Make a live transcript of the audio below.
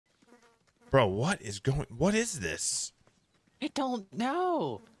Bro, what is this? I don't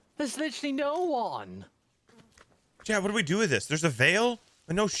know. There's literally no one. Chad, what do we do with this? There's a veil,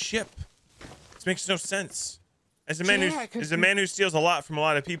 but no ship. This makes no sense. As a man who steals a lot from a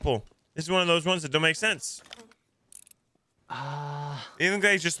lot of people, this is one of those ones that don't make sense. You think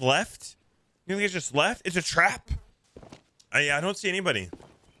they just left? You think they just left? It's a trap. I don't see anybody.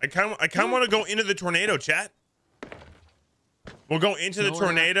 I kind of want to go into the tornado, chat. We'll go into the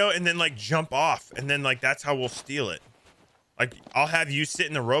tornado and then like jump off, and then like that's how we'll steal it. Like I'll have you sit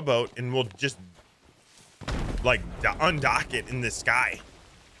in the rowboat and we'll just like undock it in the sky.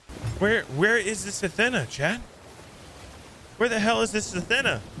 Where is this Athena, chat? Where the hell is this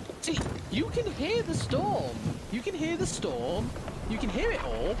Athena? See, you can hear the storm. You can hear the storm. You can hear it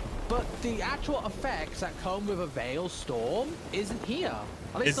all, but the actual effects that come with a veil storm isn't here.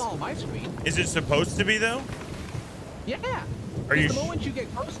 At least not on my screen. Is it supposed to be though? Yeah. Are you? The moment you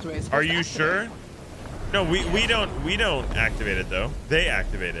get close to it, are you sure? No, we don't activate it though. They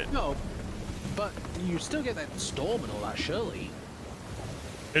activate it. No, but you still get that storm and all that, surely.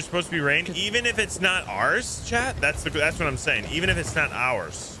 There's supposed to be rain, even if it's not ours, chat. That's what I'm saying. Even if it's not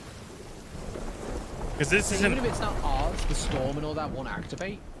ours, because this isn't. Even if it's not ours, the storm and all that won't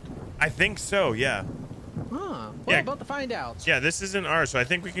activate. I think so. Yeah. Huh. Well, yeah. about to find out. Yeah, this isn't ours, so I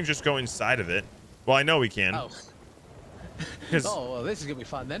think we can just go inside of it. Well, I know we can. Oh. Oh, well, this is gonna be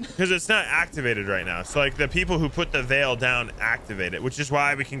fun then. Because it's not activated right now. So like the people who put the veil down activate it, which is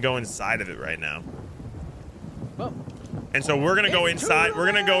why we can go inside of it right now. Well. And so we're gonna go inside. We're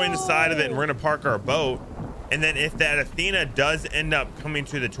gonna go inside of it, and we're gonna park our boat. And then if that Athena does end up coming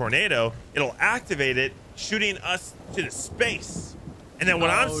to the tornado, it'll activate it, shooting us to the space. And then what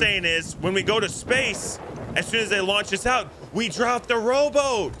I'm saying is, when we go to space, as soon as they launch us out, we drop the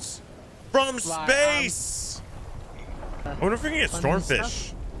rowboats from space. I wonder if we can get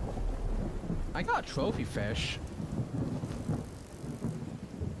stormfish. I got a trophy fish.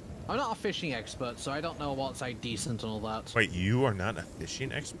 I'm not a fishing expert, so I don't know what's like decent and all that. Wait, you are not a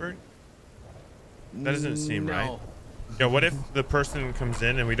fishing expert? That doesn't seem right. No. Yeah, what if the person comes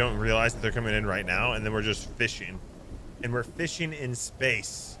in and we don't realize that they're coming in right now, and then we're just fishing, and we're fishing in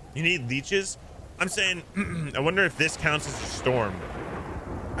space? You need leeches? I'm saying, I wonder if this counts as a storm.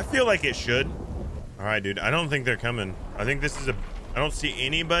 I feel like it should. All right, dude. I don't think they're coming. I think this is I don't see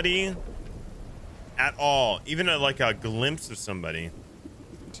anybody at all. Even like a glimpse of somebody.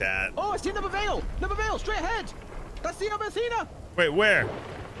 Chat. Oh, I see another veil. Another veil. Straight ahead. That's the other Athena. Wait, where?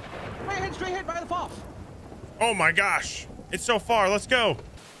 Straight ahead by the fourth. Oh my gosh. It's so far. Let's go.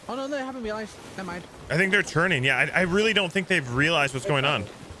 Oh no, they haven't realized. Never mind. I think they're turning. Yeah, I really don't think they've realized what's going on.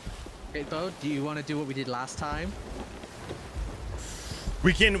 Okay, Bo, do you want to do what we did last time?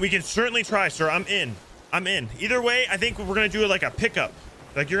 We can certainly try, sir. I'm in. Either way, I think we're gonna do it like a pickup.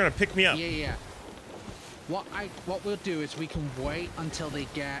 Like you're gonna pick me up. Yeah. What we'll do is we can wait until they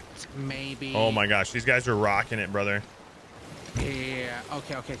get maybe. Oh my gosh, these guys are rocking it, brother. Yeah.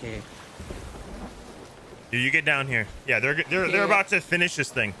 Okay. Dude, you get down here. Yeah, they're about to finish this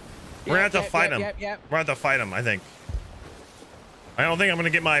thing. We're gonna have to fight them. We're gonna have to fight them, I think. I don't think I'm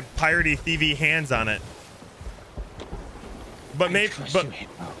gonna get my piratey thievy hands on it. But maybe,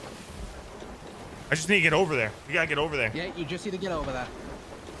 I just need to get over there. You gotta get over there. Yeah, you just need to get over there.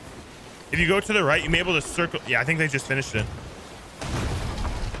 If you go to the right, you may be able to circle. Yeah, I think they just finished it.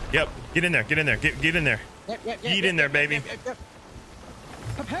 Yep. Get in there. Get in there. Get in there. Yep, Get in there, baby. Yep.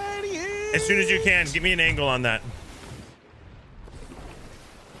 As soon as you can, give me an angle on that.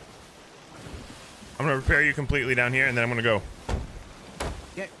 I'm gonna repair you completely down here, and then I'm gonna go.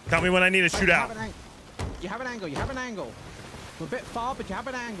 Yeah. Tell me when I need to shoot out. You have an angle. We're a bit far, but you have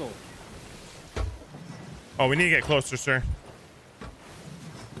an angle. Oh, we need to get closer, sir.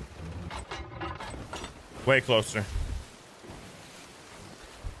 Way closer.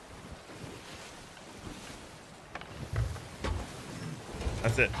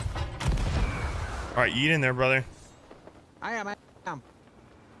 That's it. All right, you eat in there, brother. I am.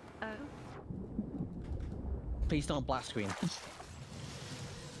 Oh. Please don't blast screen.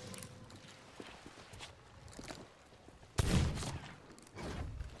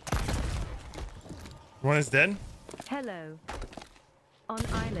 One is dead. Hello. On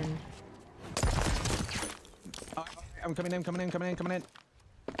island. I'm coming in.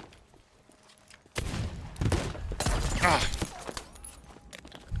 Ah.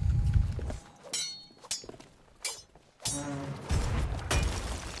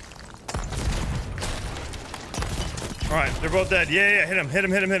 All right, they're both dead. Yeah, hit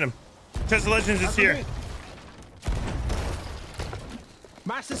him. Test of Legends is here.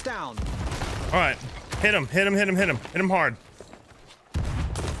 Master's down. All right, hit him hard.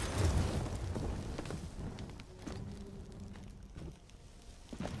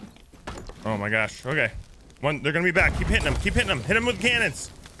 Oh my gosh. Okay. They're gonna be back. Keep hitting them. Keep hitting them. Hit them with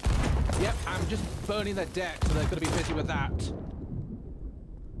cannons. Yep, I'm just burning their deck, so they're gonna be busy with that.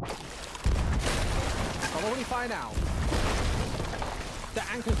 I'll already find out. The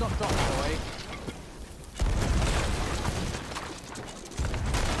anchor's not dropped, by the way.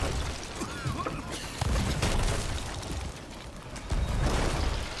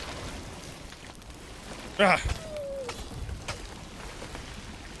 Ah.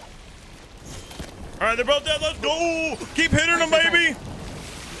 All right, they're both dead. Let's go. Keep hitting them, baby.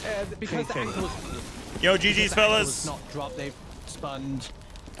 Because the anchor was... Yo, GG's, fellas. Was not dropped, they've spun.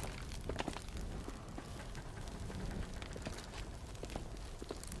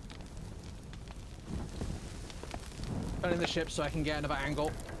 Turning the ship so I can get another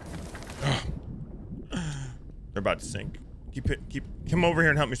angle. They're about to sink. Come over here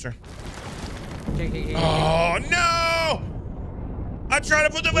and help me, sir. Okay. Oh no! I tried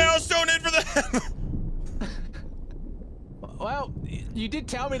to put the Veilstone in for them. Well, you did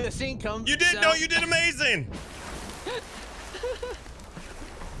tell me the sink comes. You did. So... No, you did amazing.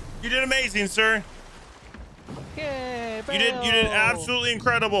 You did amazing, sir. Yeah, You did absolutely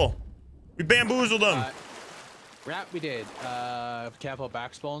incredible. We bamboozled them. Yeah, we did. Careful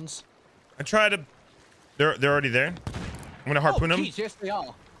back spawns. I tried to. They're already there. I'm gonna harpoon them. Geez, yes, they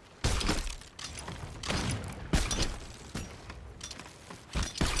are.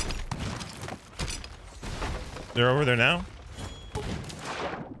 They're over there now.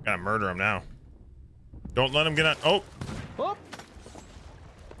 Gotta murder them now. Don't let them get out. Oh. Whoop.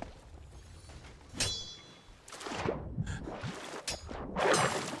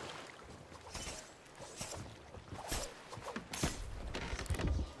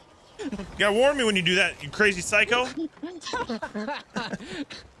 You gotta warn me when you do that, you crazy psycho. What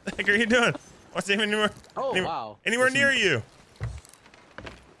the heck are you doing? What's anywhere? Oh, wow. Anywhere near you?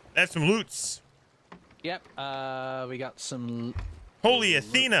 That's some loots. Yep. We got some. Holy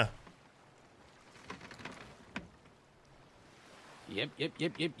Athena. Yep.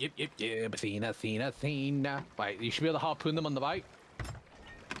 Athena. Right, you should be able to harpoon them on the bike.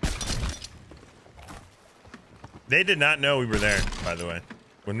 They did not know we were there, by the way.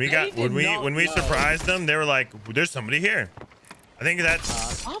 When we surprised them, they were like, "There's somebody here." I think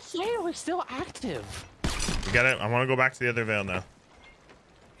that's. Our flare was still active. We gotta. I want to go back to the other veil now.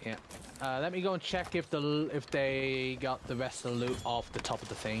 Yeah. Let me go and check if they got the rest of the loot off the top of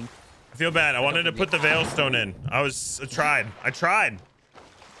the thing. I feel bad. I wanted to put the Veilstone in. I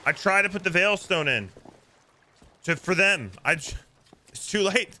tried to put the Veilstone in. For them. It's too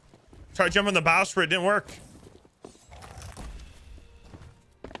late. Tried jumping the bowsprit, it didn't work.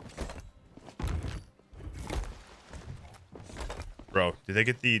 Bro, did they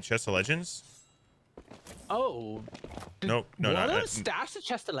get the Chest of Legends? Oh. Nope. No. One of them stashed the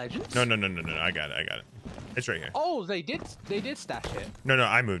Chest of Legends? No. I got it. It's right here. Oh, they did stash it. No,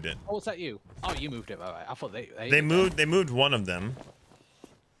 I moved it. Oh, was that you? Oh, you moved it. All right. I thought they moved one of them.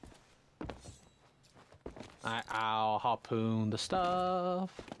 Alright, I'll harpoon the stuff.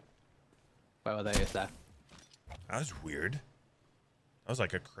 Where were they? Is that? That was weird. That was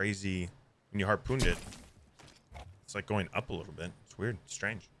like a crazy when you harpooned it. It's like going up a little bit. It's weird. It's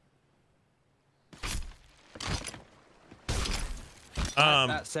strange.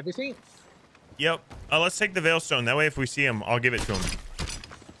 That's everything. Yep. Let's take the Veilstone. That way, if we see him, I'll give it to him.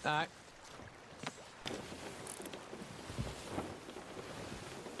 All right.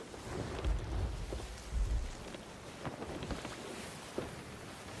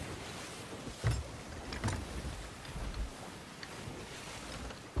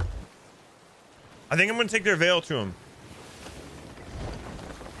 I think I'm gonna take their veil to him.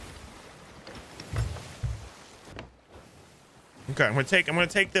 Okay, I'm gonna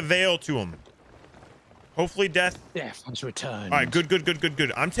take the veil to him. Hopefully death has returned. All right,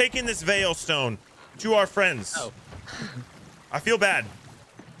 good. I'm taking this Veilstone to our friends. Oh. I feel bad.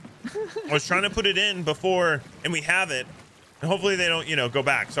 I was trying to put it in before, and we have it, and hopefully they don't, go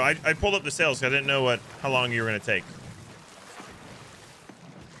back. So I pulled up the sails because I didn't know how long you were gonna take.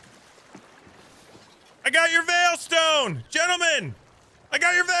 I got your Veilstone, gentlemen. I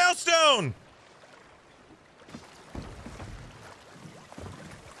got your Veilstone.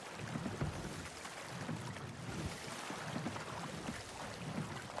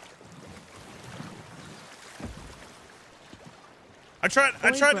 I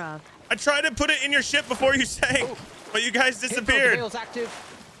tried to put it in your ship before you sank, but you guys disappeared. Active.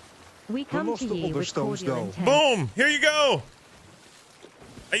 We come to you with cordial intent. Boom! Here you go.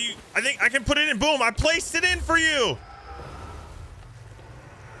 I think I can put it in. Boom! I placed it in for you.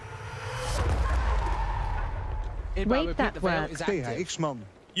 Wait, that works. Hey, X-Man.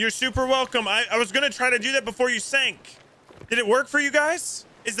 You're super welcome. I was gonna try to do that before you sank. Did it work for you guys?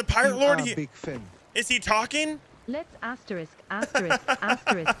 Is the pirate lord here? Big fan. Is he talking? Let's asterisk, asterisk,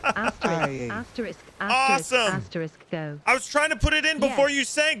 asterisk, asterisk, asterisk, Awesome. asterisk, go. I was trying to put it in before you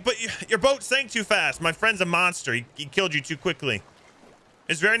sank, but your boat sank too fast. My friend's a monster. He killed you too quickly.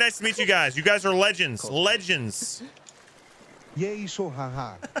 It's very nice to meet you guys. You guys are legends. Legends. Yay, so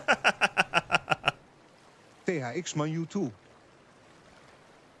haha. THX man, you too.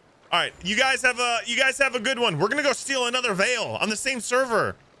 All right, you guys have a good one. We're gonna go steal another veil on the same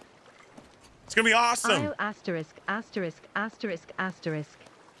server. It's gonna be awesome. I'll asterisk, asterisk, asterisk, asterisk.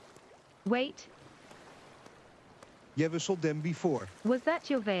 Wait, Yeah, we saw them before. was that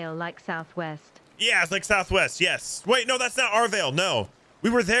your veil like southwest? Yeah, it's like Southwest. Yes. Wait, no, that's not our veil. No, we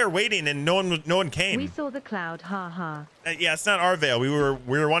were there waiting, and no one came. We saw the cloud, ha ha. Yeah, it's not our veil. We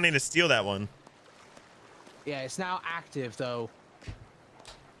were wanting to steal that one. Yeah, it's now active though.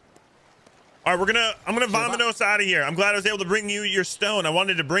 All right, I'm gonna vominos out of here. I'm glad I was able to bring you your stone. I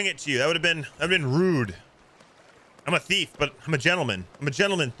wanted to bring it to you. That would have been rude. I'm a thief, but I'm a gentleman. I'm a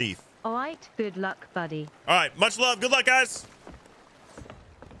gentleman thief. All right, good luck, buddy. All right, much love. Good luck, guys.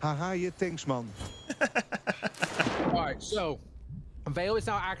 Haha, yeah, thanks man. All right, so Veil is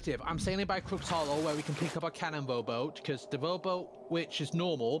now active. I'm sailing by Crooks Hollow where we can pick up a cannonball boat because the rowboat, which is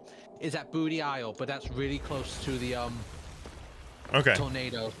normal, is at Booty Isle, but that's really close to the Okay.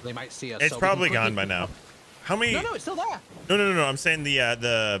 tornado. They might see us. It's so probably gone by now. How many? No, it's still there. No. I'm saying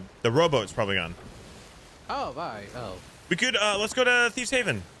the rowboat's probably gone. Oh, right. Oh. We could let's go to Thieves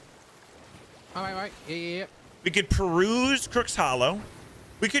Haven. All right. Yeah. We could peruse Crooks Hollow.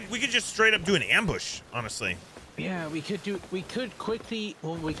 We could just straight up do an ambush, honestly. Yeah, we could quickly.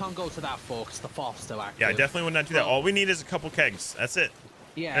 Well, we can't go to that fort because the fort's still active. Yeah, I definitely would not do that. All we need is a couple kegs. That's it.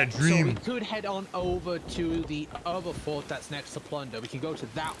 Yeah, A dream. so we could head on over to the other fort that's next to Plunder. We can go to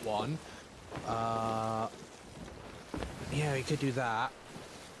that one. Yeah, we could do that.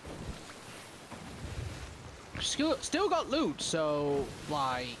 Still got loot, so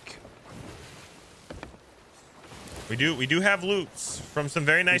like. We do have loots from some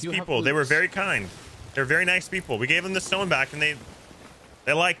very nice people. They were very kind. They're very nice people. We gave them the stone back, and they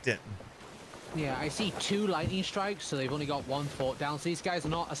liked it. Yeah, I see 2 lightning strikes, so they've only got 1 fort down. So these guys are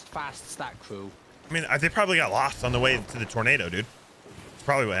not as fast as that crew. I mean, they probably got lost on the way to the tornado, dude. It's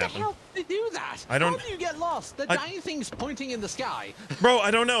probably what happened. How did they do that? I don't. How do you get lost? The giant thing's pointing in the sky. Bro,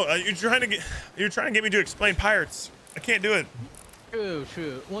 I don't know. You're trying to get me to explain pirates. I can't do it.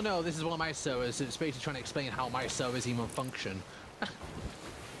 True. Well, no, this is one of my servers. It's basically trying to explain how my servers even function.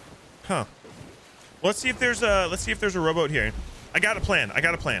 Huh. Let's see if there's a rowboat here. I got a plan.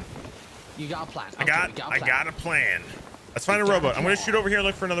 You got a plan. I got a plan. Let's find a rowboat. I'm gonna shoot over here and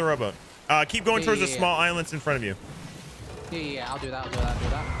look for another rowboat. Keep going towards the small islands in front of you. Yeah, I'll do that.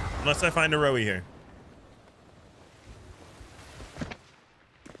 Unless I find a rowie here.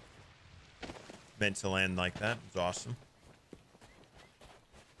 Meant to land like that. It's awesome.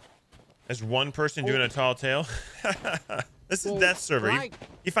 There's one person doing a tall tale. This is Death server.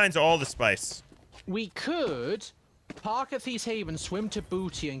 He finds all the spice. We could park at Thieves Haven, swim to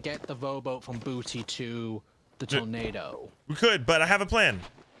Booty, and get the rowboat from Booty to the tornado. We could, but I have a plan.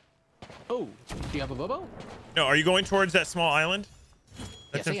 Oh, do you have a rowboat? No, are you going towards that small island?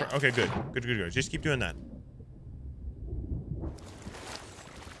 That's Yes, in front. Okay, good. Just keep doing that.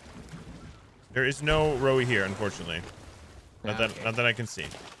 There is no rowie here, unfortunately. Not that I can see.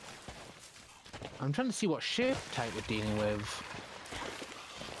 I'm trying to see what ship type we're dealing with.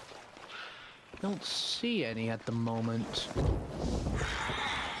 Don't see any at the moment.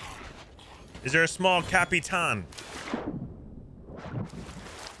 Is there a small Capitan?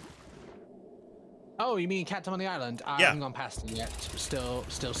 Oh, you mean Captain on the island? I haven't gone past it yet. Still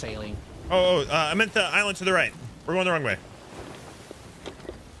sailing. I meant the island to the right. We're going the wrong way.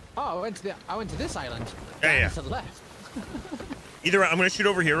 Oh, I went to this island. Yeah. To the left. Either I'm gonna shoot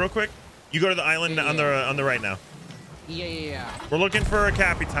over here real quick. You go to the island on the right now. Yeah. We're looking for a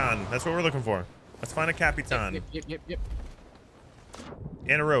Capitan. That's what we're looking for. Let's find a Capitan. Yep.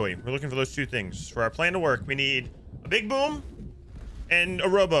 And a rowie. We're looking for those 2 things. For our plan to work, we need a big boom and a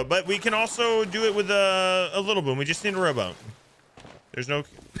rowboat. But we can also do it with a little boom. We just need a rowboat. There's no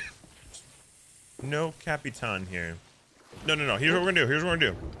Capitan here. No. Here's what we're gonna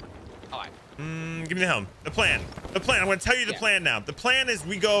do. All right. Give me the helm. The plan. I'm gonna tell you the plan now. The plan is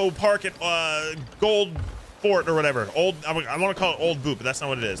we go park at Gold Fort or whatever. I want to call it Old Boot, but that's not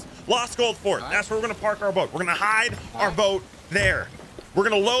what it is. Lost Gold Fort. That's where we're gonna park our boat. We're gonna hide our boat there. We're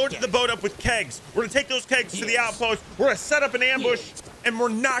gonna load the boat up with kegs. We're gonna take those kegs to the outpost. We're gonna set up an ambush, and we're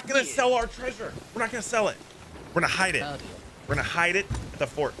not gonna sell our treasure. We're not gonna sell it. We're gonna hide it. We're gonna hide it at the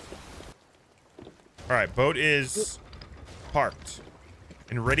fort. All right, boat is parked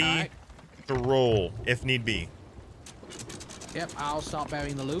and ready to roll if need be. Yep, I'll start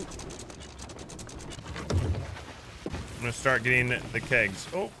burying the loot. I'm gonna start getting the kegs.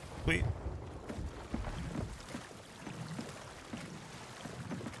 Oh, please.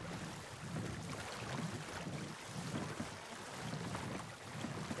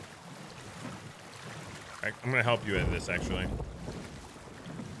 I'm gonna help you with this actually.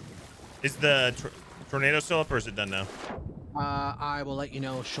 Is the tornado still up or is it done now? I will let you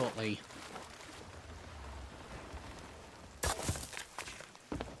know shortly.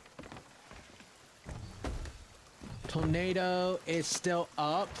 Tornado is still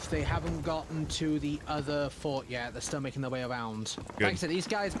up. They haven't gotten to the other fort yet. They're still making their way around. Good. Like I said, these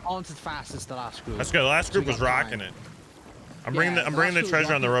guys aren't as fast as the last group. That's good. The last group was rocking it. I'm bringing the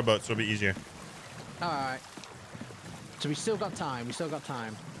treasure on the rowboat, so it'll be easier. All right. So we still got time. We still got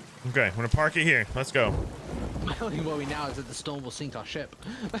time. Okay, I'm gonna park it here. Let's go. My only worry now is that the storm will sink our ship.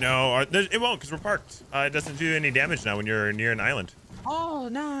 No, it won't because we're parked. It doesn't do any damage now when you're near an island. Oh,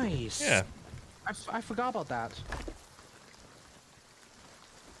 nice. Yeah. I forgot about that.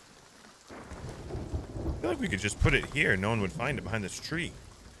 I feel like we could just put it here. No one would find it behind this tree.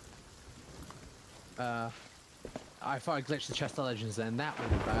 I thought I glitched the chest of legends then. That would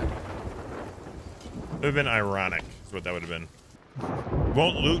be bad. It would have been ironic, is what that would have been.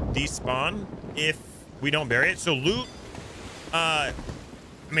 Won't loot despawn if we don't bury it. So loot, I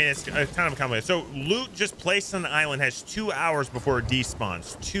mean, it's kind of complicated. So loot just placed on the island has 2 hours before it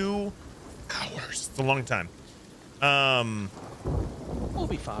despawns. 2 hours. It's a long time. We'll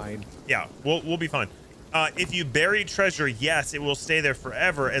be fine. Yeah, we'll be fine. If you bury treasure, yes, it will stay there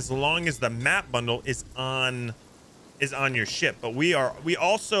forever as long as the map bundle is on your ship. But we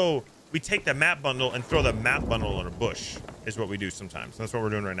take the map bundle and throw the map bundle in a bush is what we do sometimes. That's what we're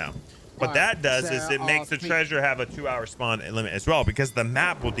doing right now. What that does is it makes the treasure have a 2-hour spawn limit as well because the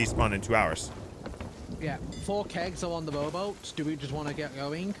map will despawn in 2 hours. Yeah, 4 kegs are on the rowboat. Do we just want to get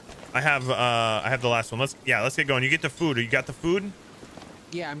going? I have the last one. Let's get going. You get the food. You got the food?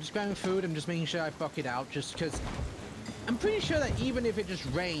 Yeah, I'm just grabbing food. I'm just making sure I bucket out just because I'm pretty sure that even if it just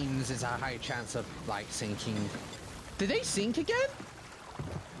rains, there's a high chance of like sinking. Did they sink again?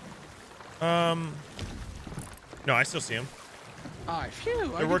 No, I still see them. Oh,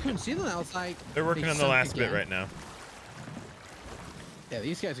 phew. I couldn't see them. I was like, they're working on the last bit right now. Yeah,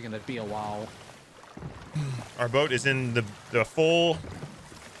 these guys are gonna be a while. Our boat is in the full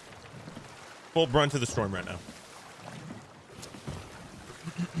brunt of the storm right now.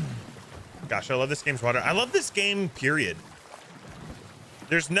 Gosh, I love this game's water. I love this game, period.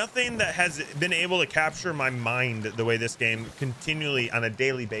 There's nothing that has been able to capture my mind the way this game continually on a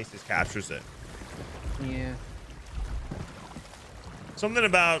daily basis captures it. Yeah. Something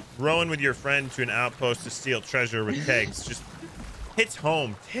about rowing with your friend to an outpost to steal treasure with kegs just hits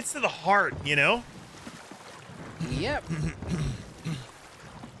home, hits to the heart, you know? Yep.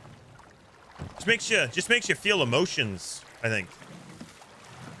 Just makes you feel emotions, I think.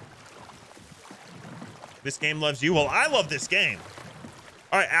 This game loves you. Well, I love this game.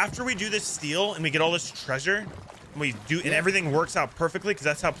 All right, after we do this steal and we get all this treasure, and everything works out perfectly because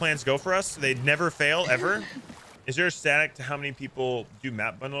that's how plans go for us. They never fail ever. Is there a static to how many people do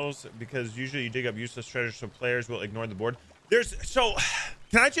map bundles? Because usually you dig up useless treasure, so players will ignore the board.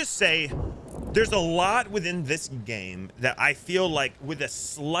 Can I just say, there's a lot within this game that I feel like with a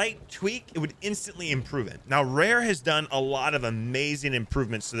slight tweak, it would instantly improve it. Now, Rare has done a lot of amazing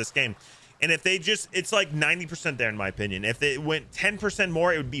improvements to this game. And if they it's like 90% there in my opinion. If they went 10%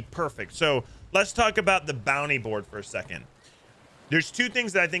 more, it would be perfect. So let's talk about the bounty board for a second. There's 2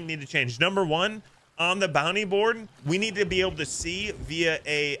 things that I think need to change. Number 1, on the bounty board, we need to be able to see via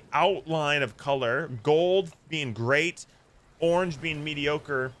a outline of color, gold being great, orange being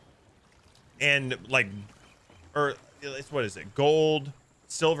mediocre, and what is it? Gold,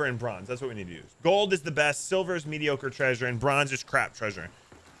 silver, and bronze. That's what we need to use. Gold is the best, silver is mediocre treasure, and bronze is crap treasure.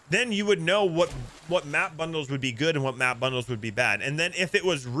 Then you would know what map bundles would be good and what map bundles would be bad. And then if it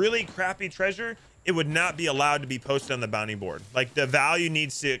was really crappy treasure, it would not be allowed to be posted on the bounty board. Like the value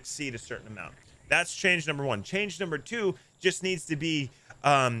needs to exceed a certain amount. That's change number 1. Change number 2 just needs to be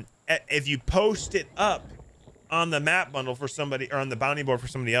if you post it up on the map bundle for somebody or on the bounty board for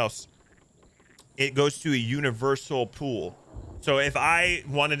somebody else, it goes to a universal pool. So if I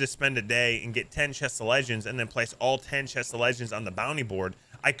wanted to spend a day and get 10 chests of legends and then place all 10 chests of legends on the bounty board,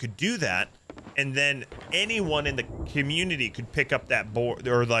 I could do that, and then anyone in the community could pick up that board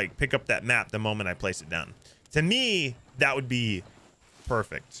or like pick up that map the moment I place it down. To me, that would be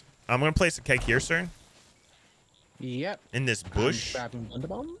perfect. I'm gonna place a keg here, sir. Yep. In this bush? Grabbing wonder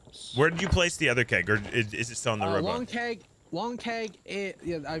bombs. Where did you place the other keg, or is it still on the rowboat? One keg.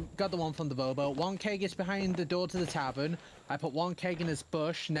 Yeah, I got the one from the rowboat. One keg is behind the door to the tavern. I put one keg in this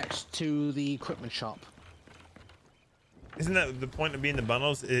bush next to the equipment shop. Isn't that the point of being the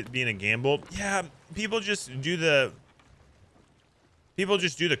bundles? It being a gamble? Yeah, people just do the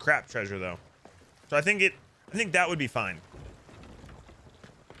crap treasure though. So I think that would be fine.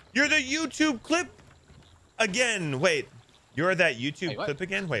 You're the YouTube clip again. Wait, you're that YouTube clip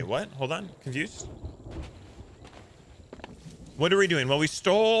again? Wait, what? Hold on, confused. What are we doing? Well, we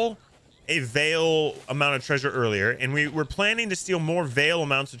stole a Veil amount of treasure earlier, and we were planning to steal more Veil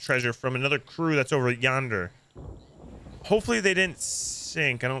amounts of treasure from another crew that's over yonder. Hopefully they didn't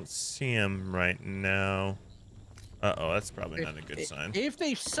sink. I don't see them right now. Uh-oh, that's probably not a good sign. If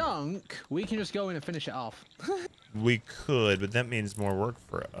they've sunk, we can just go in and finish it off. We could, but that means more work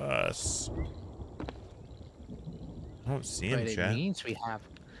for us. I don't see him, chat. It means we have.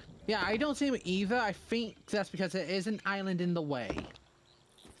 Yeah, I don't see him either. I think that's because there is an island in the way.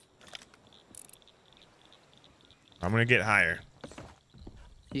 I'm gonna get higher.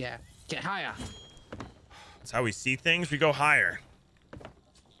 Yeah, get higher. That's how we see things. We go higher.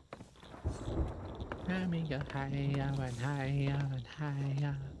 Let me go higher and higher and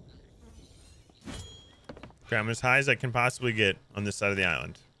higher. Okay, I'm as high as I can possibly get on this side of the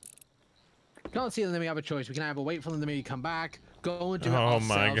island. Can't see them, then we have a choice. We can either wait for them to maybe come back, go and do it Oh ourselves.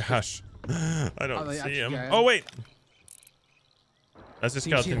 my gosh. I don't they see actually him. go? Oh, wait. That's a Do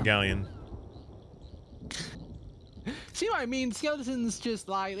you see skeleton him? galleon. See what I mean? Skeletons just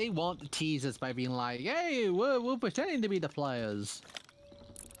like, they want to tease us by being like, hey, we're pretending to be the players.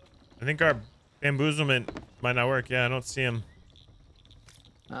 I think our bamboozlement might not work. Yeah, I don't see him.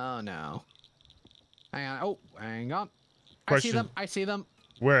 Oh no. Hang on. Oh, hang on. Question. I see them. I see them.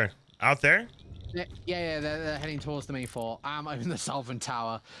 Where? Out there? Yeah, they're heading towards the main fort. I'm in the southern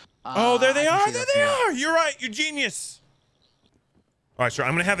tower. Oh, there they I can are. see There them they from here. are. You're right. You're genius. All right, sure.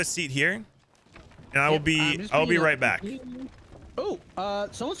 I'm gonna have a seat here, and I will be right back. Oh,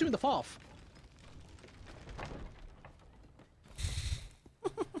 someone's doing the fourth.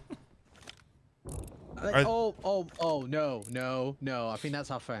 Oh, no. I think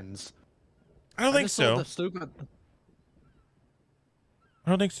that's our friends. I don't think just saw so. the sloop at- I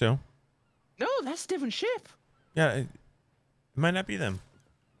don't think so. No, that's a different ship. Yeah, it might not be them.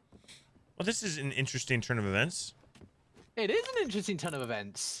 Well, this is an interesting turn of events. It is an interesting turn of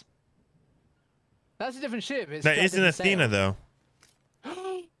events. That's a different ship. It's That got a isn't different Athena, sail.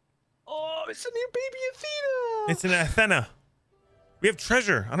 though. Oh, it's a new baby Athena. It's an Athena. We have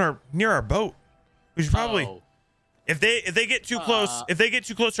treasure on near our boat. We should probably, Oh. if they get too close,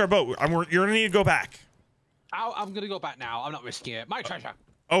 to our boat, you're gonna need to go back. I'm gonna go back now. I'm not risking it. My treasure.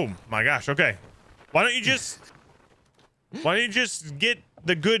 Oh my gosh. Okay. Why don't you just get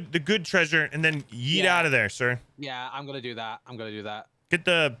the good treasure and then yeet out of there, sir? Yeah, I'm gonna do that. Get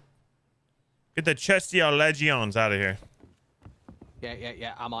the Chestia Legions out of here.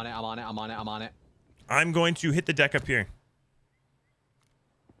 Yeah. I'm on it. I'm going to hit the deck up here.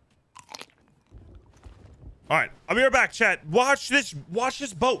 All right, I'll be right back, chat. Watch this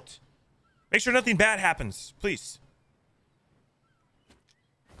boat. Make sure nothing bad happens, please.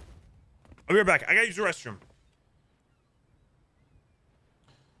 I'll be right back. I gotta use the restroom.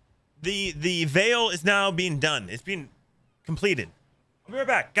 The veil is now being done. It's being completed. I'll be right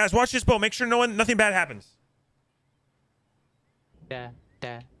back, guys. Watch this boat. Make sure nothing bad happens. Da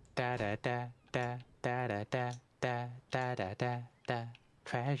da da da da da da da da da da da da da.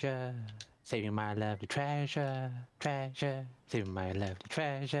 Treasure, saving my lovely treasure, saving my lovely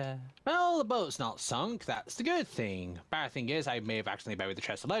treasure. Well, the boat's not sunk. That's the good thing. Bad thing is, I may have accidentally buried the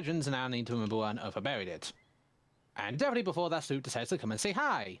chest of legends, and I need to remember where on earth I buried it. And definitely before that sloop decides to come and say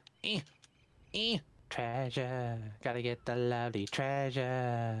hi. Treasure, gotta get the lovely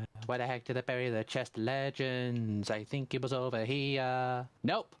treasure. Where the heck did I bury the chest of legends? I think it was over here.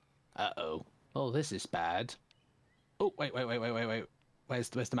 Nope. Uh-oh. Oh, this is bad. Oh, wait. Where's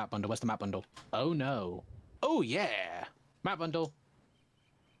the map bundle? Oh, no. Oh, yeah. Map bundle.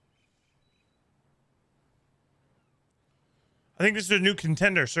 I think this is a new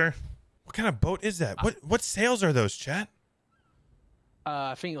contender, sir. What kind of boat is that? What sails are those, chat?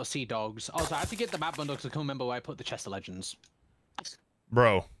 I think it was Sea Dogs. Also, I have to get the map bundle because I can't remember where I put the chest of legends.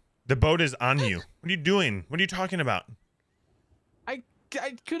 Bro, the boat is on you. What are you doing? What are you talking about?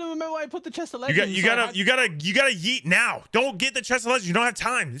 I couldn't remember where I put the chest of legends. You gotta yeet now. Don't get the chest of legends. You don't have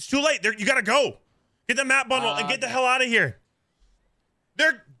time. It's too late. You gotta go. Get the map bundle and get the hell out of here.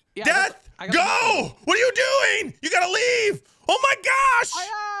 Death, go! What are you doing? You gotta leave. Oh my gosh!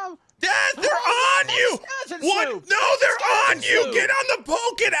 I am. Death, they're on you. What? soup. No, they're on you. soup. Get on the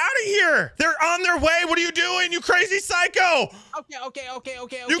boat. Get out of here. They're on their way. What are you doing, you crazy psycho? Okay.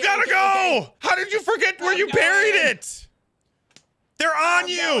 You gotta go. How did you forget where you buried it? They're on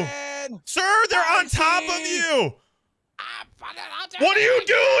you. Sir, they're on top of you. What are you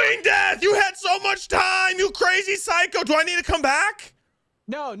doing, Death? You had so much time, you crazy psycho. Do I need to come back?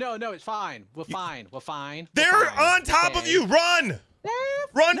 No, it's fine. We're fine. They're on top of you. Run.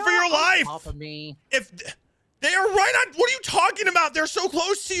 Run for your life. On top of me. If they are right on, what are you talking about? They're so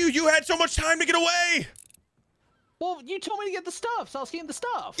close to you. You had so much time to get away. Well, you told me to get the stuff, so I was getting the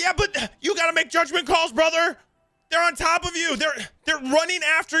stuff. Yeah, but you gotta make judgment calls, brother. They're on top of you. They're running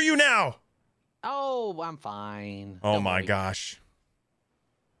after you now. Oh, I'm fine. Oh Don't my worry. gosh.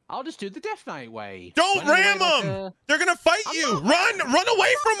 I'll just do the DeathKnight way. Don't ram them. They're gonna fight you. Run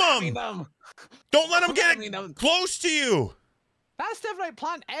away from them. Don't let them get close to you. That's DeathKnight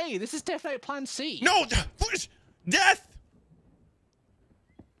Plan A. This is DeathKnight Plan C. No, Death.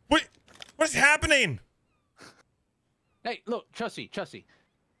 What is happening? Hey, look, Chussie.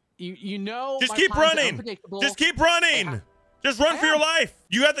 You know. Just my keep plans are running. unpredictable. Just keep running. Just run for your life.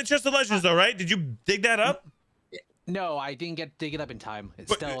 You have the chest of legends, though, right? Did you dig that up? No, I didn't dig it up in time.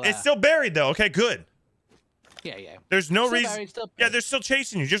 It's still buried, though. Okay, good. Yeah. There's no Still reason. buried, still Yeah, buried. they're still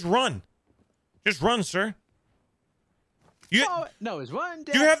chasing you. Just run. Just run, sir. No, it's run.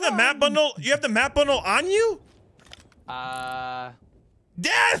 You have the map bundle. You have the map bundle on you? Death.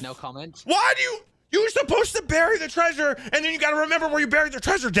 No comment. Why do you were supposed to bury the treasure, and then you got to remember where you buried the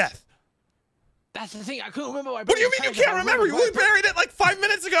treasure, Death. That's the thing. I couldn't remember. What do you mean you can't remember? You only buried it like 5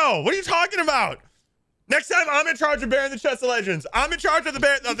 minutes ago. What are you talking about? Next time, I'm in charge of burying the chest of legends. I'm in charge of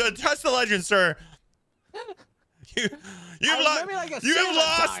the chest of legends, sir. You have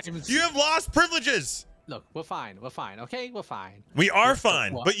lost privileges. Look, we're fine. Okay, we're fine. We are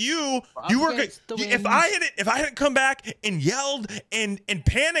fine, but you were good. If I hadn't come back and yelled and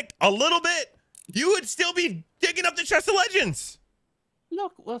panicked a little bit, you would still be digging up the chest of legends.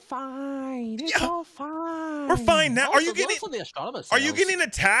 Look, we're fine. It's all fine. We're fine now. Also, Are you getting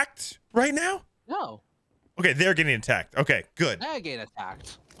attacked right now? No. Okay, they're getting attacked. Okay, good. They're getting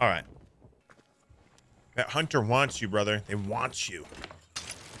attacked. All right. That hunter wants you, brother. They want you.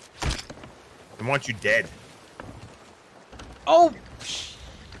 They want you dead. Oh.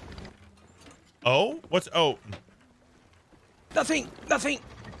 Oh? What's oh? Nothing.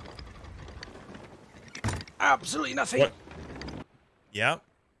 Absolutely nothing. What? Yeah.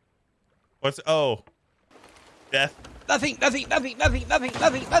 What's oh? Death. Nothing.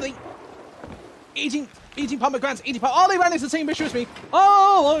 Eating pomegranates, Oh, they ran into the same mission as me.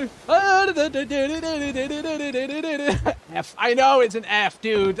 Oh, F. I know it's an F,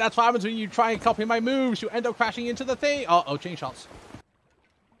 dude. That's what happens when you try and copy my moves. You end up crashing into the thing. Oh, chain shots.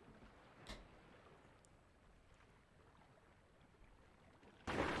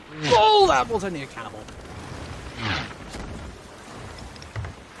 Oh, that was only a cannibal.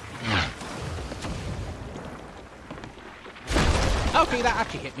 Okay, that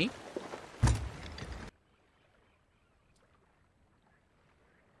actually hit me.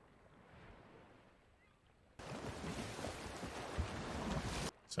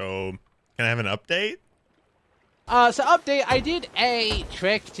 So, can I have an update? So update, I did a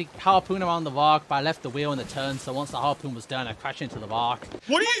trick to harpoon around the rock, but I left the wheel in the turn, so once the harpoon was done, I crashed into the rock.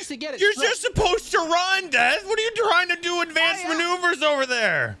 What are you to get it? You're just supposed to run, Death. What are you trying to do advanced maneuvers over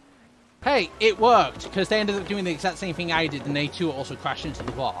there? Hey, it worked, because they ended up doing the exact same thing I did, and they too also crashed into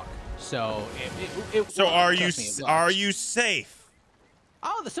the rock. So, So worked. are you safe?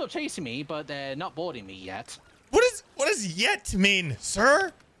 Oh, they're still chasing me, but they're not boarding me yet. What does yet mean,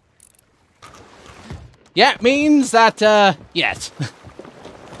 sir? Yeah, it means that, yet.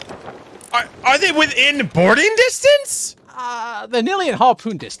 Are they within boarding distance? They're nearly in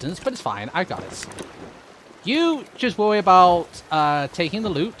harpoon distance, but it's fine. I got it. You just worry about, taking the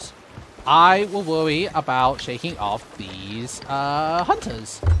loot. I will worry about shaking off these,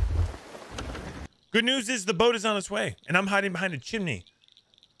 hunters. Good news is the boat is on its way, and I'm hiding behind a chimney.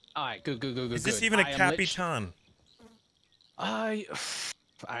 Alright, good. Is this even a Capitan? I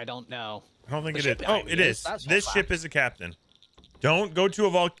don't know. I don't think it is. Oh, it is. This ship is a captain. Don't go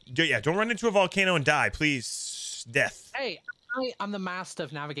to don't run into a volcano and die, please. Death. Hey, I'm the master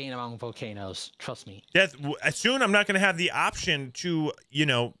of navigating around volcanoes. Trust me. Death. Soon I'm not going to have the option to,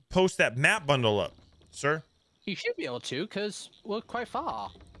 post that map bundle up, sir. You should be able to, because we're quite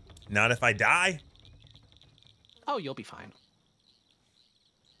far. Not if I die. Oh, you'll be fine.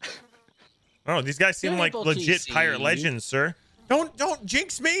 Oh, these guys seem like legit pirate legends, sir. Don't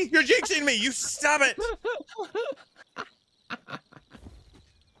jinx me. You're jinxing me. You stop it.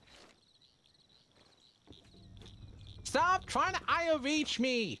 Stop trying to IO reach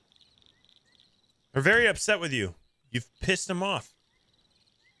me. They're very upset with you. You've pissed them off.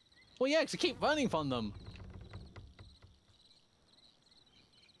 Well, yeah, because I keep running from them.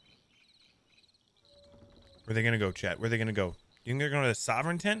 Where are they gonna go, chat? Where are they gonna go? You think they're going to the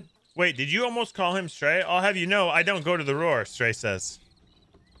Sovereign tent? Wait, did you almost call him Stray? I'll have you know, I don't go to the Roar, Stray says.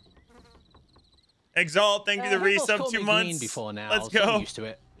 Exalt, thank you the resub 2 months. Before now. Let's So go. I'm used to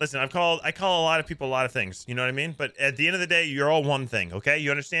it. Listen, I call a lot of people a lot of things. You know what I mean? But at the end of the day, you're all one thing, okay?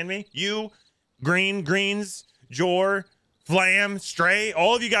 You understand me? You, Greens, Jor, Flam, Stray,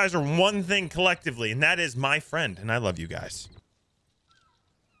 all of you guys are one thing collectively, and that is my friend, and I love you guys.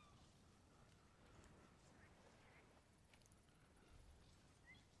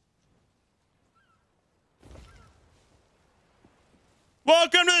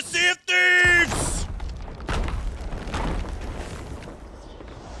 Welcome to the Sea of Thieves!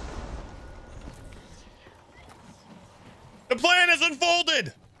 The plan is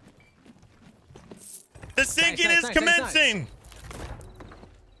unfolded! The sinking is commencing!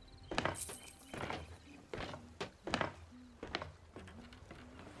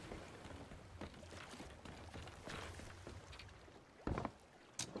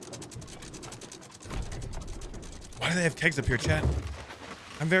 Why do they have kegs up here, chat?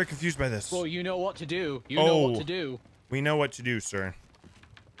 I'm very confused by this. Well, you know what to do. You know what to do. We know what to do, sir.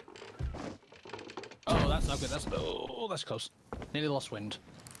 Oh, that's not good. That's close. Nearly lost wind.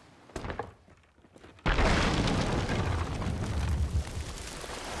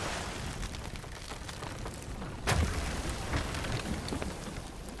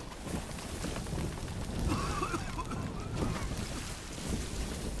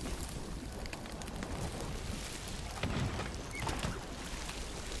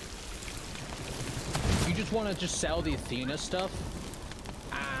 Want to just sell the Athena stuff?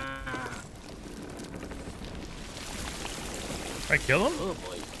 I kill him? Oh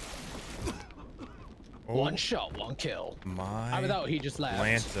boy. Oh, one shot, one kill. My I thought he just left.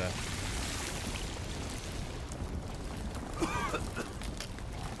 Atlanta.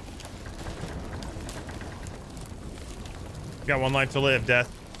 You got one life to live, Death.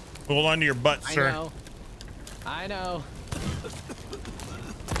 Hold on to your butt, sir. I know.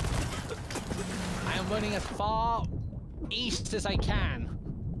 I'm running as far east as I can.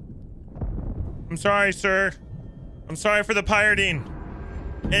 I'm sorry, sir. I'm sorry for the pirating.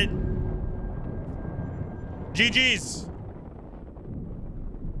 GG's.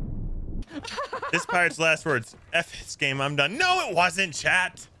 This pirate's last words. F this game, I'm done. No, it wasn't,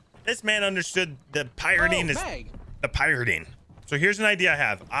 chat. This man understood the pirating is the pirating. So here's an idea I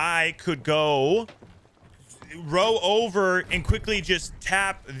have. I could go row over and quickly just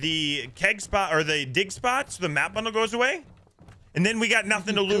tap the keg spot or the dig spot so the map bundle goes away, and then we got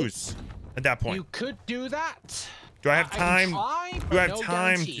nothing to lose at that point. You could do that. Do I have time? Do I have no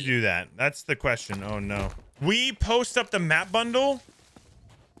time guarantee. to do that? That's the question. Oh no. We post up the map bundle.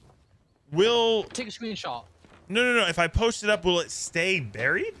 Will take a screenshot. No. If I post it up, will it stay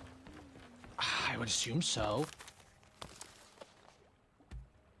buried? I would assume so.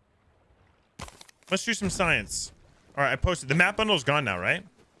 Let's do some science. All right, I posted. The map bundle's gone now, right?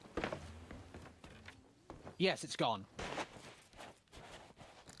 Yes, it's gone.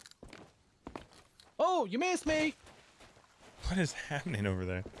 Oh, you missed me. What is happening over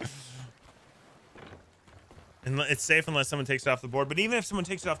there? And it's safe unless someone takes it off the board. But even if someone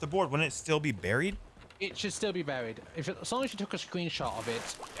takes it off the board, wouldn't it still be buried? It should still be buried. As long as you took a screenshot of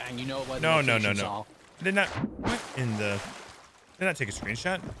it and you know where the No. locations are. Did not. What in the? Did not take a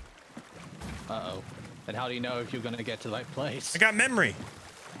screenshot. Uh-oh. Then how do you know if you're gonna get to the right place? I got memory.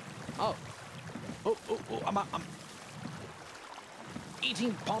 Oh. Oh, I'm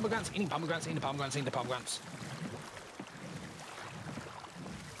eating pomegranates, eating pomegranates.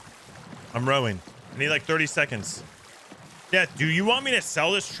 I'm rowing. I need like 30 seconds. Yeah, do you want me to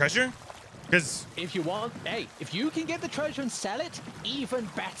sell this treasure? Because if you want, hey, if you can get the treasure and sell it, even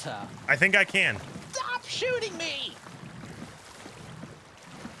better. I think I can. Stop shooting me!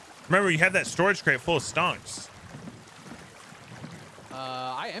 Remember, you have that storage crate full of stonks.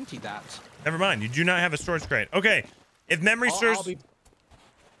 I emptied that. Never mind. You do not have a storage crate. Okay. If memory serves me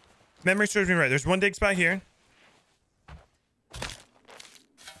right, there's one dig spot here.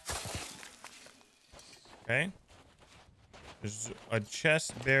 Okay. There's a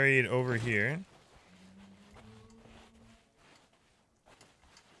chest buried over here.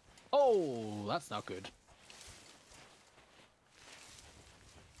 Oh, that's not good.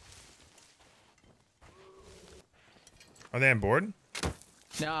 Are they on board?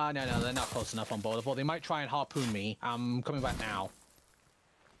 No, they're not close enough on board. Well, they might try and harpoon me. I'm coming back now.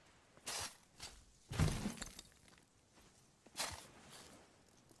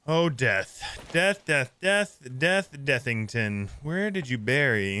 Oh, death. Death, death, death, death, Deathington. Where did you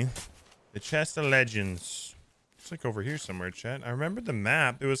bury the chest of legends? It's like over here somewhere, chat. I remember the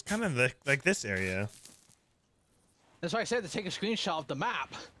map. It was kind of like this area. That's why I said to take a screenshot of the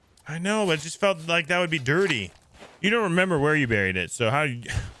map. I know, but it just felt like that would be dirty. You don't remember where you buried it, so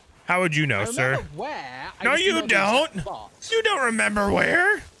how would you know, I sir? remember where. No, you don't. You don't remember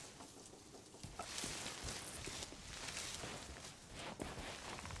where.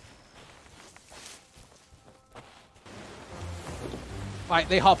 Right,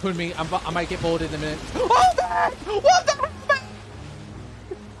 they harpoon me. I might get bored in a minute. Oh, man! What the?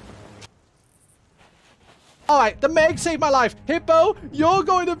 Alright, the Meg saved my life. Hippo, you're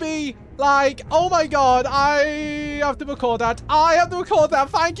going to be like, oh my god, I have to record that. I have to record that.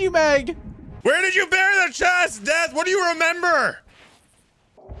 Thank you, Meg. Where did you bury the chest, Death? What do you remember?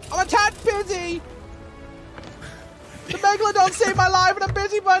 I'm a tad busy. The Megalodon saved my life and I'm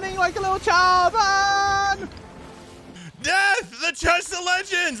busy running like a little child, man. Death, the chest of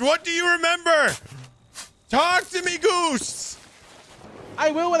legends. What do you remember? Talk to me, Goose. I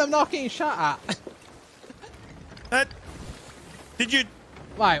will when I'm not getting shot at. Did you?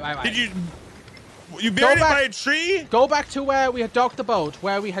 Right. Did you buried it by a tree? Go back to where we had docked the boat,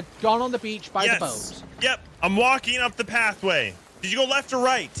 where we had gone on the beach by the boat. Yep. I'm walking up the pathway. Did you go left or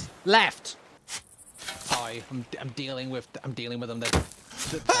right? Left. Sorry, I'm dealing with them.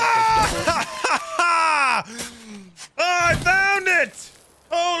 Oh, I found it!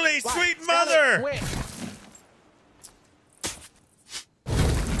 Holy sweet mother!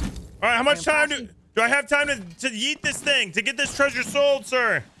 All right, how much time do I have time to yeet this thing, to get this treasure sold,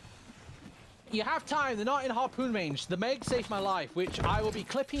 sir? You have time. They're not in harpoon range. The Meg saved my life, which I will be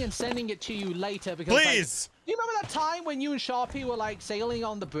clipping and sending it to you later. Because, please. Like, do you remember that time when you and Sharpie were like sailing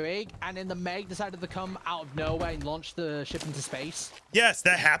on the brig, and then the Meg decided to come out of nowhere and launch the ship into space? Yes,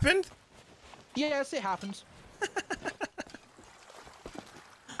 that happened. Yes, it happened.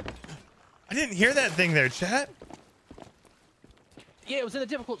 I didn't hear that thing there, chat. Yeah, it was in a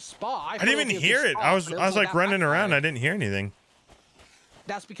difficult spot. I didn't even hear it. I was like running around. I didn't hear anything.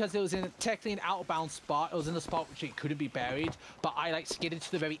 That's because it was in technically an outbound spot. It was in a spot which it couldn't be buried, but I like skidded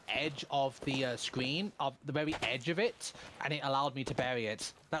to the very edge of the screen, of the very edge of it, and it allowed me to bury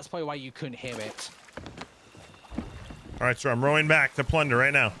it. That's probably why you couldn't hear it. All right, sir, I'm rowing back to plunder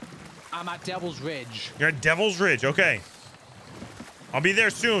right now. I'm at Devil's Ridge. You're at Devil's Ridge, okay. I'll be there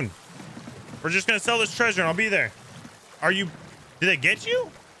soon. We're just gonna sell this treasure and I'll be there. Are you, did they get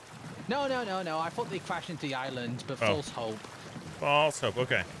you? No. I thought they crashed into the island, but false hope. False hope,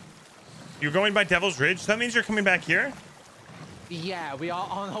 okay. You're going by Devil's Ridge? So that means you're coming back here? Yeah, we are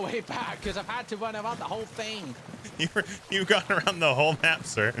on our way back because I've had to run around the whole thing. You've gone around the whole map,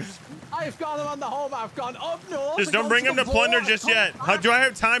 sir. I've gone around the whole map. I've gone up north. Just don't bring him to plunder just yet. Do I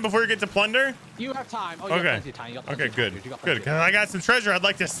have time before you get to plunder? You have time. Oh, you got plenty of time. Okay, good. Good, because I got some treasure I'd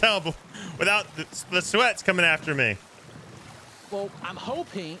like to sell without the sweats coming after me. Well, I'm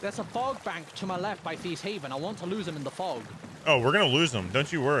hoping there's a fog bank to my left by Thieves Haven. I want to lose them in the fog. Oh, we're going to lose them.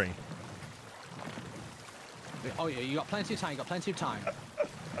 Don't you worry. Oh, yeah, you got plenty of time.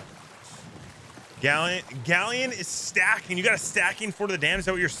 Galleon is stacking. You got a stacking for the dam. Is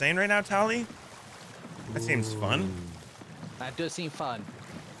that what you're saying right now, Tally? That seems fun. That does seem fun.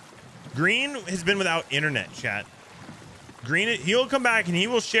 Green has been without internet, chat. Green, he'll come back and he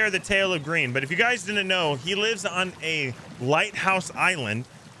will share the tale of Green. But if you guys didn't know, he lives on a lighthouse island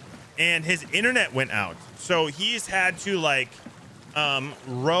and his internet went out. So he's had to like not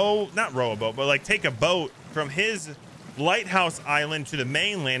row a boat, but like take a boat from his lighthouse island to the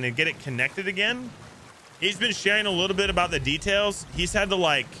mainland and get it connected again. He's been sharing a little bit about the details. He's had to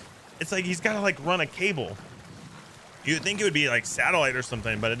like, it's like he's got to like run a cable. You'd think it would be like satellite or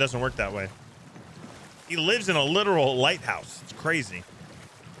something, but it doesn't work that way. He lives in a literal lighthouse. It's crazy.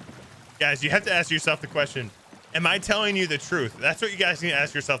 Guys, you have to ask yourself the question, am I telling you the truth? That's what you guys need to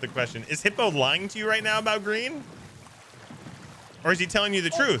ask yourself the question. Is Hippo lying to you right now about Green? Or is he telling you the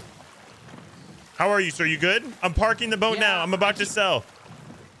truth? How are you, sir? You good? I'm parking the boat now. I'm about to sell.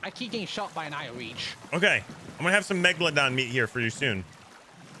 I keep getting shot by an eye reach. Okay. I'm going to have some Megalodon meat here for you soon.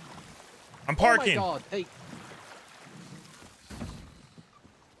 I'm parking. Oh my god. Hey.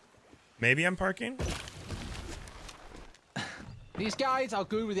 Maybe I'm parking? These guys are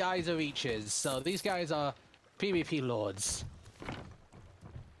good with the eyes of reaches, so these guys are PvP lords.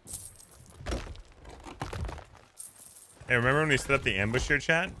 Hey, remember when we set up the ambush here,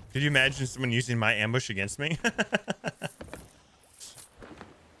 chat? Could you imagine someone using my ambush against me?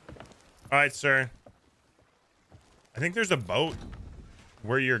 All right, sir. I think there's a boat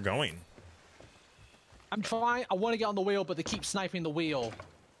where you're going. I'm trying. I want to get on the wheel, but they keep sniping the wheel.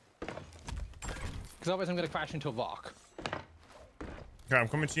 Because otherwise I'm going to crash into a rock. Okay, I'm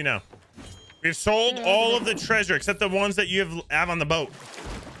coming to you now. We've sold all of the treasure except the ones that you have on the boat.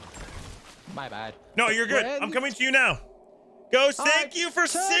 My bad. No, you're good. I'm coming to you now. Ghost, thank you for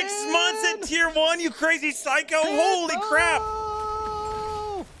 6 months at tier 1, you crazy psycho. Holy crap.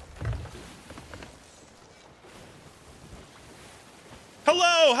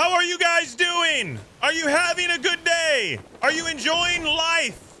 Hello, how are you guys doing? Are you having a good day? Are you enjoying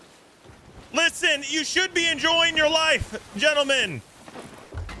life? Listen, you should be enjoying your life, gentlemen.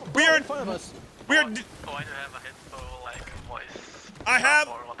 We are. Oh, We are. Why do you have a Hitbo like voice? I have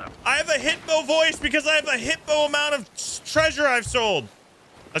a Hitbo voice because I have a Hitbo amount of treasure I've sold.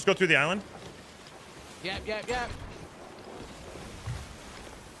 Let's go through the island. Yep.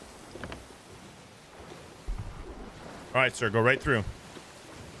 All right, sir, go right through.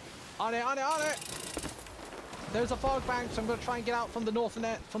 On it. There's a fog bank, so I'm going to try and get out from the northern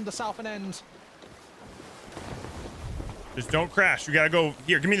end, from the southern end. Just don't crash. You gotta go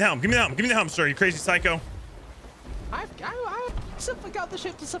here. Give me the helm. Give me the helm, sir. You crazy psycho. I simply got the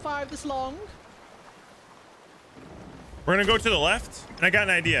ship to survive this long. We're gonna go to the left, and I got an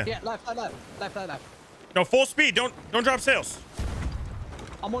idea. Yeah, left. No, full speed. Don't drop sails.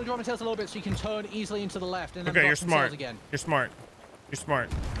 I'm only dropping sails a little bit so you can turn easily into the left and then Okay, drop you're some smart. sails again. You're smart.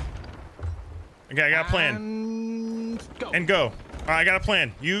 Okay, I got a plan. And go. And go. All right, I got a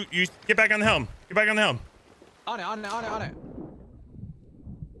plan. You get back on the helm. Get back on the helm. On it.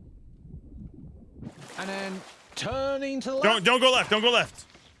 And then turning to the left. Don't go left. Don't go left.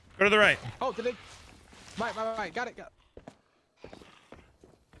 Go to the right. Oh, did it? Right. Got it.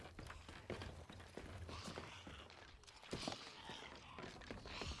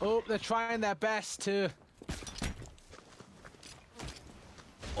 Oh, they're trying their best to...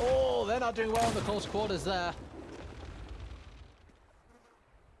 Oh, they're not doing well in the close quarters there.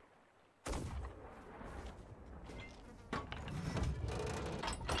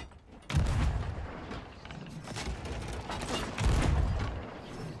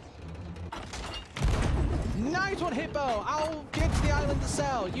 Nice one, Hitbo! I'll get to the island to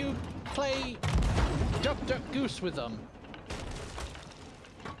sell. You play Duck Goose with them.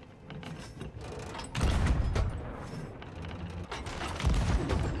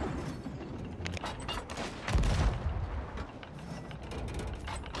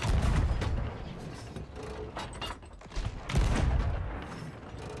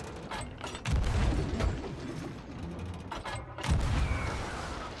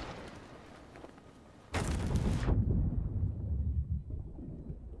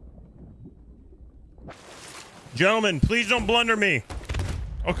 Gentlemen, please don't blunder me.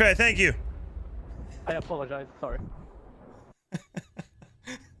 Okay, thank you. I apologize. Sorry.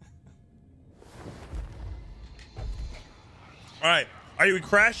 All right. Are you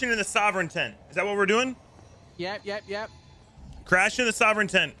crashing in the sovereign tent? Is that what we're doing? Yep. Crash in the sovereign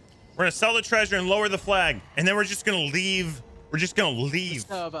tent. We're gonna sell the treasure and lower the flag, and then we're just gonna leave. We're just gonna leave.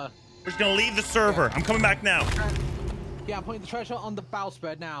 Server. We're just gonna leave the server. I'm coming back now. Yeah, I'm putting the treasure on the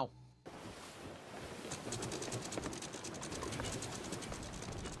bowsprit now.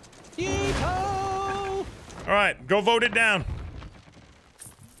 Yeehaw! All right, go vote it down.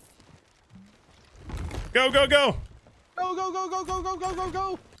 Go. Go!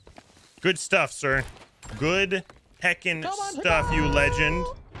 Good stuff, sir. Good heckin' Come on, stuff, you Hitbo! legend.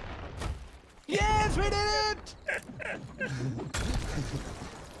 Yes, we did it!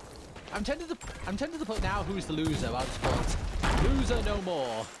 I'm tempted to put now who's the loser. I'll just put loser no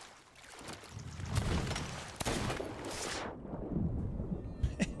more.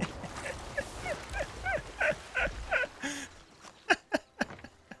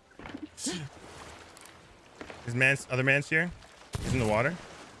 Other man's here? He's in the water?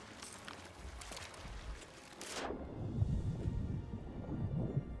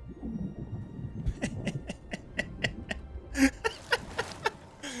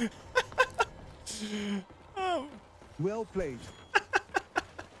 Oh. Well played.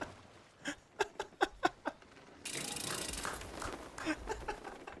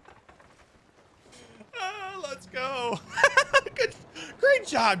 Let's go. Great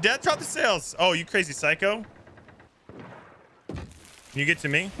job, Death. Drop the sails. Oh, you crazy psycho. You get to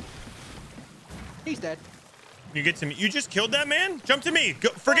me? He's dead. You get to me. You just killed that man? Jump to me. Go,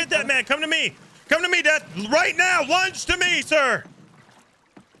 forget that man. Come to me. Come to me, Death. Right now. Lunge to me, sir.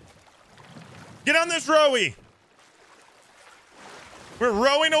 Get on this rowie. We're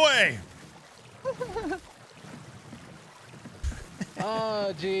rowing away.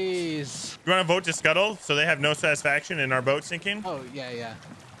 Oh, jeez. You want to vote to scuttle so they have no satisfaction in our boat sinking? Oh, yeah.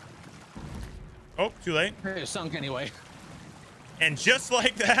 Oh, too late. It sunk anyway. And just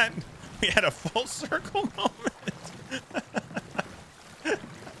like that, We had a full circle moment.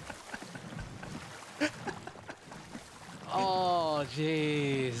 Oh,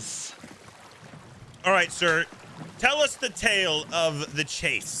 jeez. All right, sir. Tell us the tale of the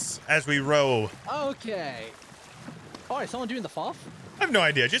chase as we row. Okay. All right, someone doing the fourth? I have no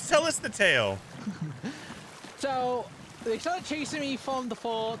idea. Just tell us the tale. So, they started chasing me from the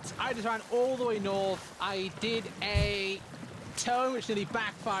fort. I just ran all the way north. I did a turn which nearly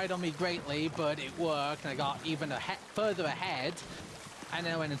backfired on me greatly, but it worked, and I got even further ahead. And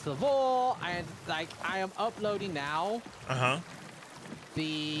then I went into the vault, and like I am uploading now.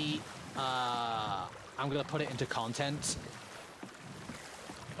 The I'm gonna put it into content.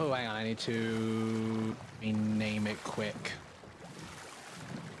 Oh, hang on, I need to rename it quick.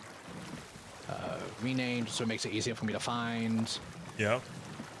 Renamed so it makes it easier for me to find. Yeah.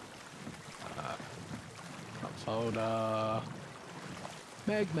 Folder.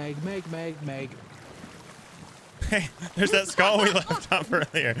 Meg. Hey, there's that skull we left off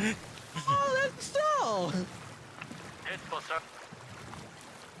earlier. Oh, that's still. Hitbo, sir.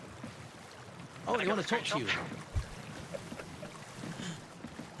 Oh, they want to talk to you.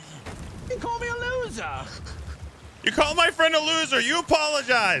 You call me a loser. You call my friend a loser. You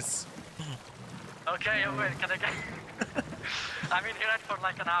apologize. Okay, wait, can I get... I've been here for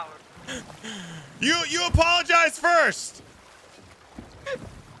like an hour. You apologize first.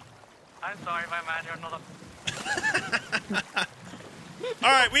 I'm sorry, my man, you're not a...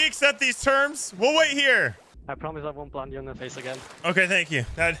 All right, we accept these terms. We'll wait here. I promise I won't plant you in the face again. Okay, thank you.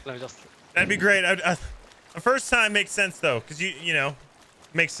 Let me just... That'd be great. The first time makes sense though, because you know,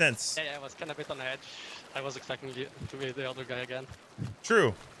 makes sense. Yeah, I was kind of a bit on the edge. I was expecting you to be the other guy again.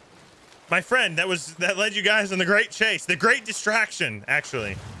 True. My friend, that led you guys on the great chase, the great distraction,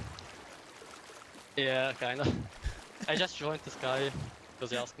 actually. Yeah, kind of. I just joined this guy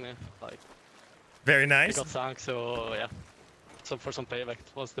because he asked me, like... Very He nice. got sunk, so yeah. So for some payback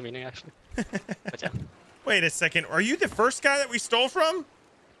was the meaning, actually. But yeah. Wait a second. Are you the first guy that we stole from?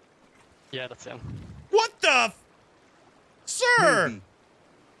 Yeah, that's him. What the? Sir! Maybe.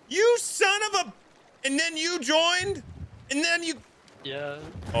 You son of a... And then you joined? And then you... Yeah.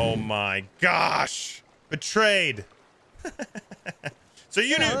 Oh my gosh. Betrayed. So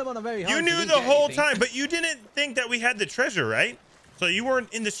you Yeah, I'm on a very hard knew to the get whole anything. time, but you didn't think that we had the treasure, right? So you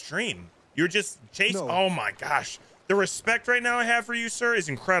weren't in the stream. You were just chasing. No. Oh my gosh. The respect right now I have for you, sir, is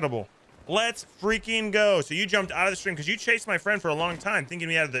incredible. Let's freaking go. So you jumped out of the stream because you chased my friend for a long time thinking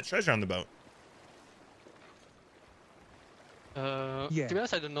we had the treasure on the boat. Yeah. To be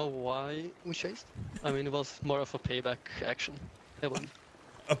honest, I don't know why we chased. I mean, it was more of a payback action. It was,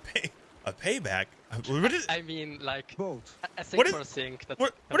 A payback? What did, I mean, like, Both. I think What did- for a think that...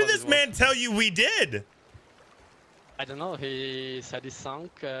 what did this man tell you we did? I don't know, he said he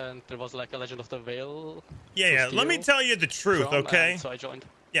sunk and there was like a Legend of the Whale. Yeah. Let me tell you the truth, drum, okay? and so I joined.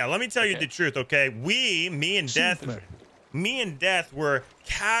 Yeah, let me tell you Okay. the truth, okay? Me and Death were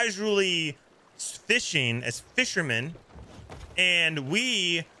casually fishing as fishermen, and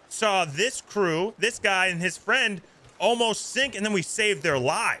we saw this crew, this guy and his friend, almost sink, and then we saved their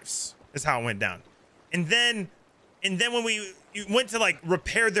lives. Is how it went down. And then when we went to like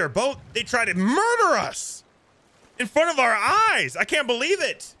repair their boat, they tried to murder us in front of our eyes. I can't believe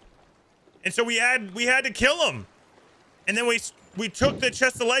it. And so we had to kill them. And then we took the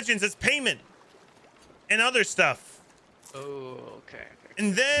chest of legends as payment and other stuff. Oh, okay.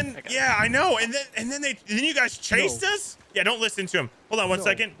 And then Okay. yeah, I know. And then you guys chased us? Yeah, don't listen to him. Hold on one No.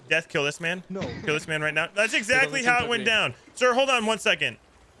 second. Death, kill this man. No. Kill this man right now. That's exactly listen how to it went me. down. Sir, hold on one second.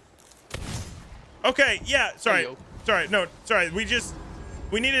 Okay, yeah, sorry. Yo. Sorry. We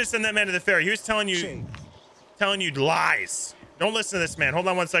needed to send that man to the ferry. He was telling you Shame. lies. Don't listen to this man. Hold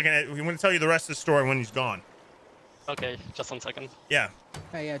on one second. We want to tell you the rest of the story when he's gone. Okay, just 1 second. Yeah.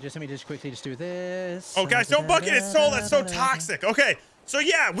 Hey, yeah, let me quickly do this. Oh, guys, don't bucket his soul. That's so toxic. Okay, so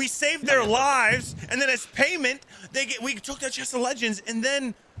yeah, we saved their lives, and then as payment, we took their chest of legends, and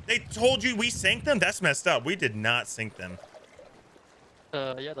then they told you we sank them. That's messed up. We did not sink them.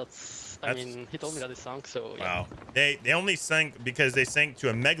 Yeah, I mean, he told me that he sunk, so yeah. Wow. They only sank because they sank to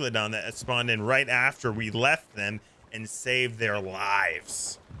a megalodon that spawned in right after we left them and saved their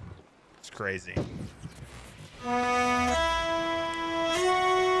lives. It's crazy.